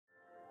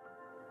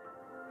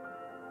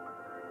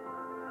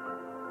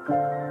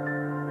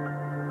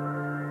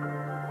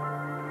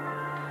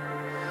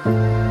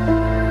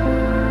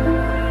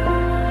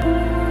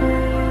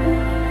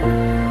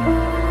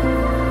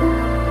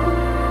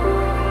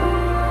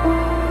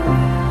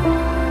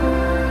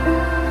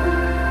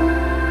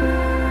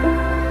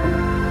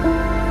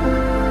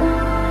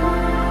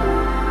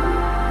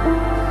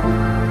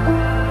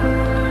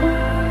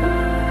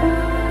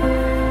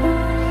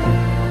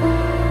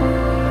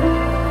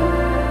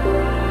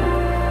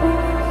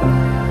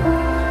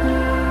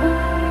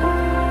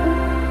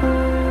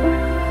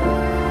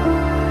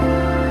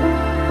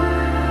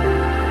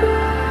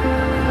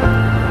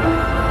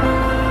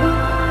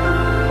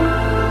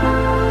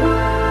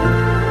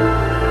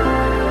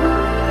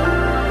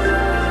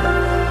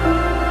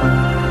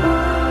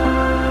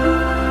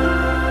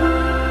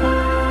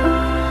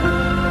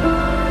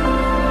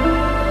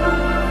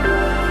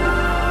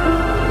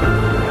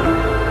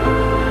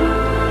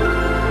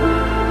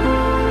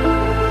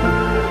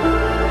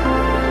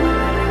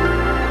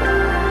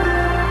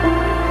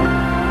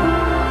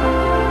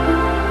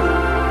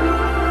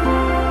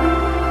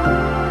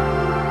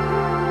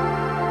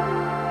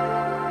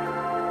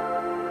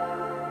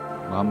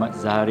Muhammad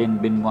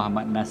Zaharin bin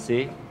Muhammad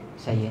Nasir.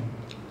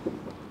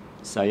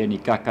 Saya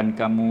nikahkan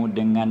kamu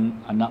dengan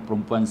anak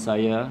perempuan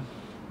saya,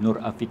 Nur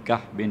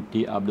Afiqah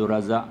binti Abdul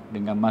Razak,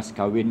 dengan mas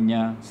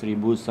kahwinnya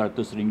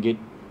RM1,100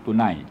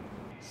 tunai.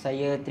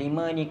 Saya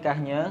terima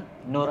nikahnya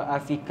Nur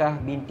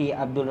Afiqah binti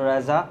Abdul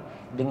Razak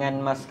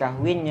dengan mas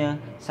kahwinnya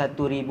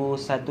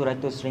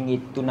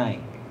RM1,100 tunai.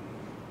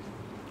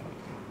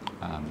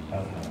 Amin.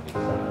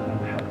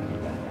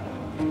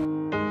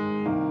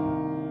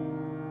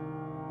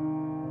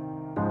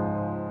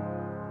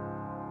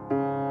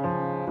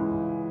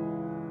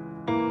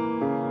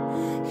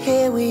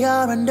 Here we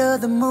are under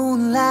the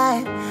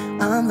moonlight.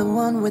 I'm the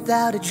one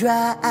without a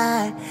dry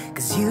eye,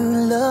 'cause you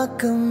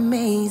look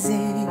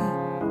amazing.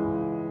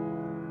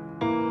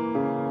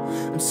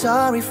 I'm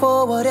sorry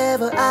for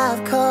whatever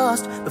I've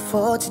caused.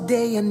 Before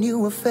today I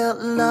knew I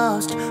felt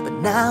lost, but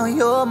now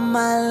you're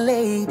my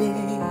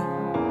lady.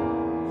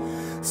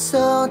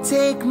 So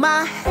take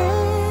my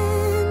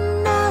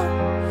hand now,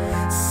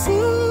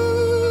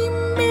 see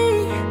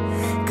me,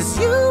 'cause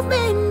you've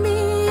made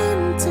me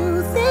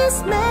into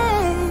this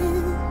man.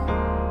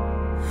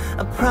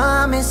 I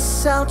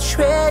promise I'll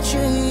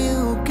treasure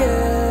you,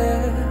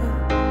 girl.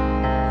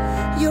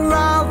 You're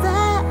all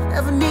that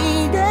I've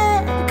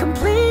needed,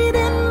 complete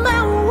in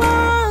my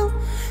world.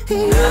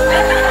 You're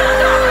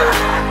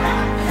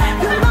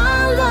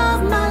my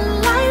love, my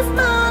life,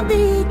 my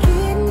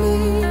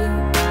beginning.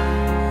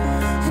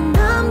 And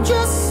I'm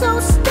just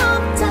so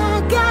stumped I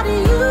got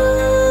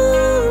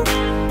you.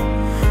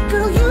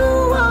 Girl, you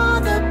are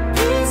the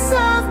piece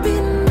I've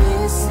been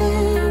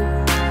missing.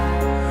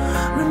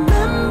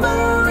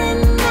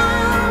 Remembering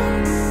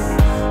now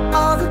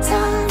all the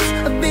times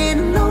I've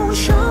been alone,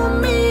 show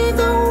me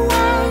the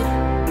way.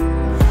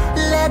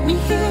 Let me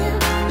hear,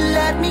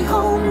 let me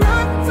hold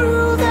right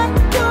through that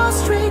door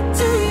straight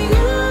to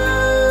you.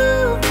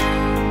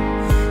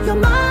 You're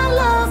my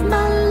love,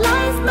 my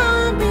life,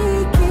 my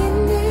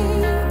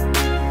beginning.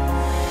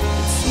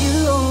 It's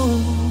you.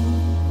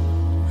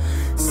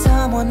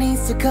 Someone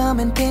needs to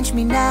come and pinch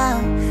me now.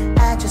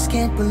 I just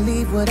can't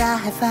believe what I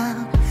have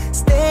found,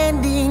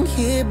 standing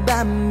here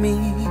by me,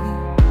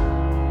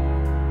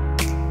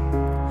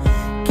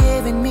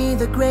 giving me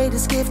the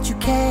greatest gift you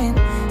can,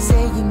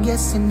 saying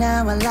yes and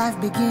now our life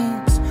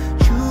begins,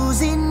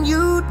 choosing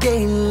you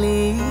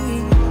daily.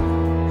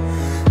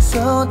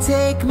 So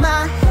take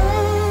my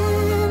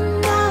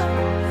hand now,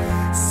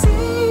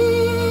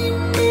 see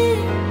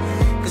me,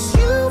 'cause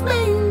you've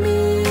made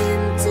me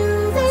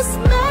into this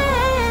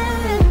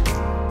man.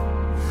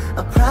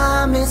 I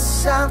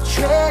promise I'll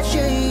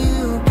treasure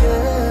you,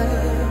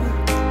 girl.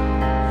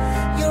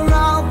 You're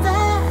all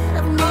that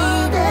I've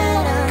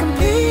needed,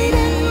 complete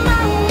in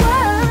my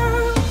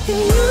world.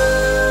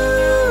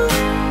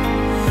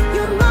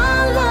 You're my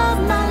love,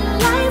 my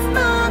life,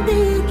 my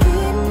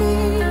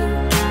beginning.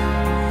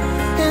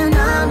 And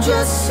I'm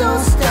just so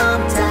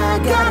stumped I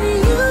got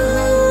you.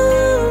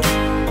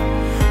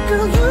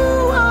 Girl, you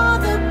are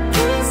the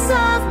piece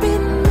I've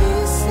been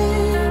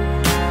missing.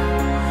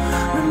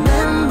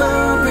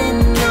 Remembering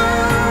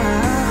now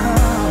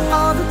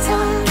all the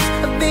times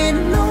I've been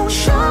alone,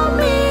 show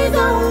me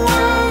the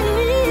way.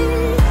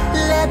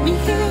 Let me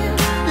hear,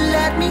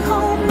 let me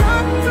hold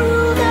right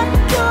through that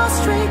door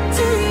straight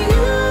to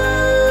you.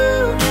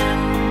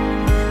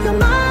 You're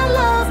my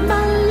love,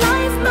 my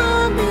life, my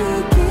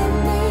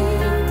beginning.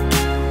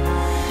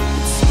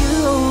 It's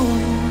you.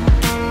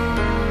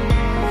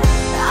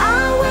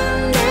 I will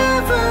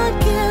never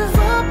give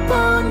up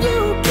on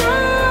you,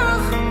 girl.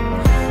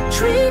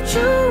 Treat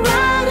you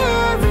right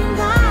every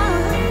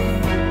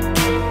night.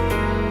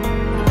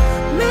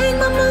 Make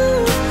my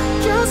move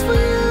just for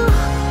you.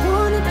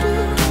 Wanna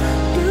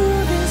do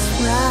this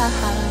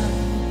right.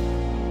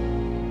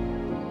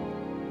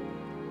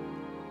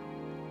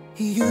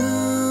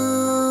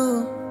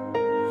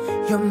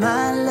 You're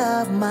my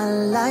love, my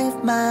life,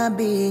 my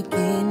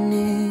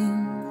beginning.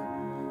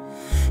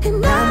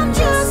 And I'm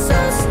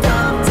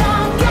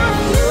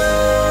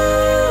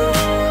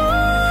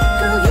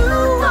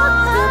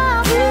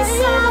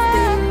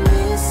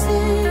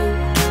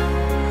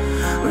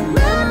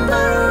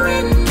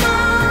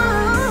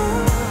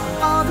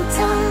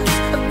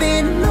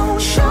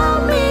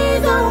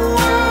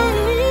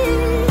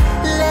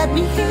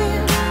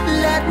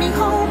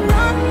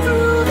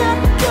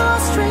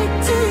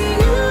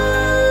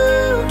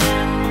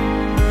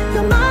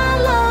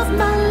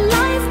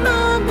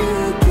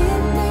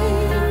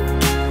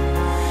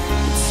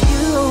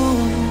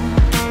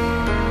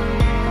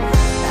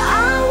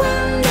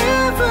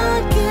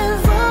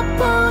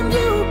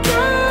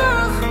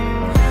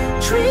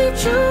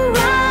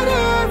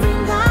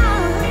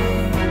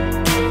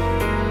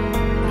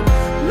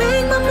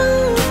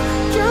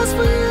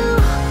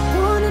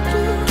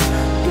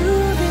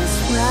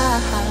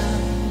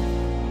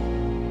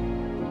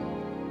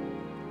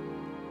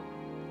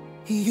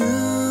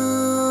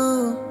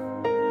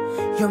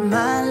You're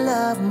my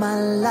love, my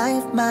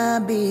life, my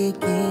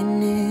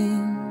beginning.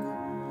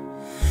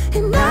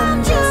 And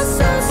I'm just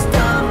so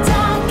stumped.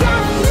 I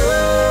got you.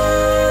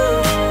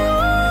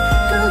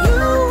 Girl,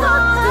 you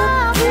are the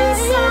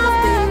piece I've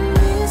been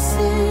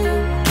missing.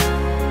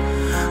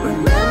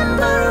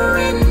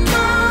 Remembering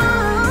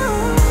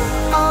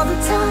now all the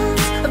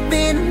times I've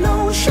been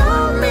alone. Show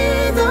me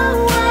the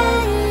way.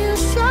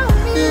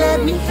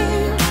 Let me hear